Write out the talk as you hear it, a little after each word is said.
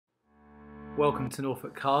Welcome to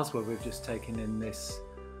Norfolk Cars, where we've just taken in this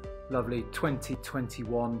lovely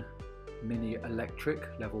 2021 Mini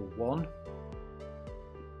Electric Level 1.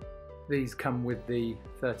 These come with the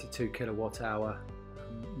 32 kilowatt hour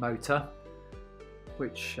motor,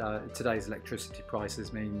 which today's electricity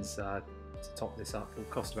prices means to top this up will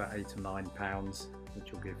cost about £8 or £9,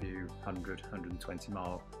 which will give you 100-120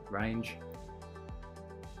 mile range.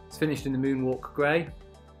 It's finished in the Moonwalk grey.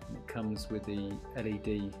 It comes with the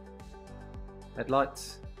LED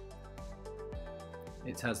headlights.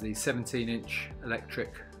 It has the 17-inch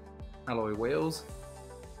electric alloy wheels.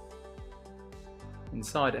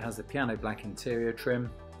 Inside it has the piano black interior trim,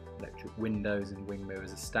 electric windows and wing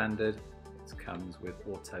mirrors as standard. It comes with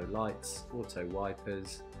auto lights, auto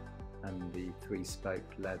wipers, and the 3-spoke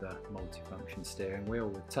leather multifunction steering wheel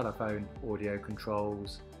with telephone, audio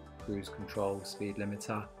controls, cruise control, speed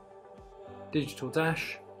limiter, digital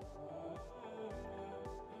dash.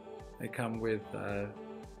 They come with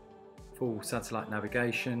full satellite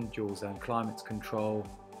navigation, dual zone climate control,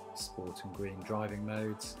 sport and green driving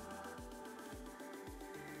modes,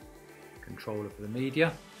 controller for the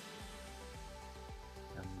media,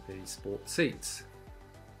 and the sport seats.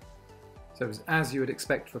 So as you would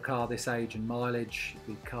expect for a car this age and mileage,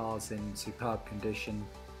 the car's in superb condition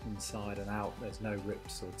inside and out. There's no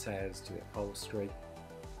rips or tears to the upholstery.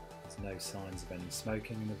 There's no signs of any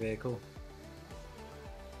smoking in the vehicle.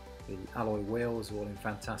 The alloy wheels are all in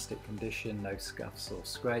fantastic condition, no scuffs or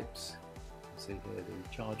scrapes. You can see here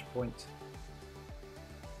the charge point.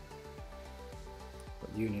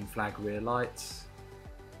 Got Union flag rear lights.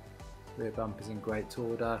 Rear bumper's in great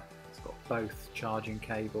order. It's got both charging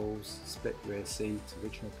cables, split rear seat,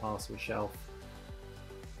 original parcel shelf.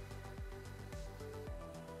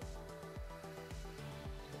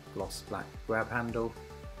 Gloss black grab handle.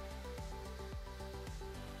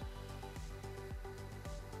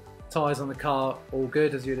 Tyres on the car all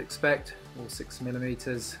good as you'd expect, all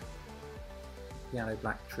 6mm. Piano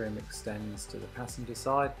black trim extends to the passenger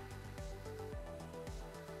side.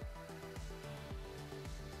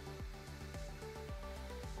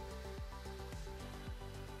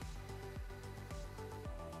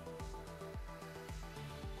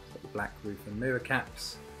 Got the black roof and mirror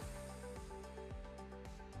caps.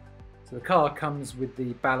 So the car comes with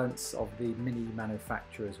the balance of the Mini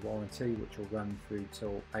manufacturer's warranty, which will run through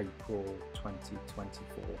till April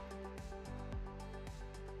 2024.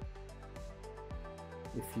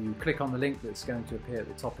 If you click on the link that's going to appear at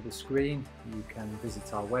the top of the screen, you can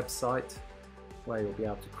visit our website, where you'll be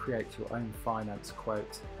able to create your own finance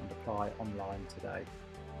quote and apply online today.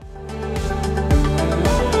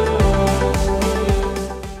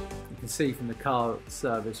 You can see from the car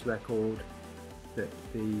service record that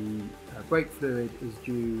the brake fluid is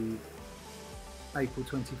due April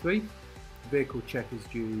 23, the vehicle check is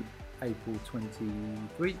due April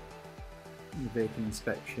 23, and the vehicle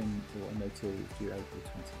inspection or MOT is due April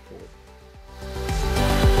 24.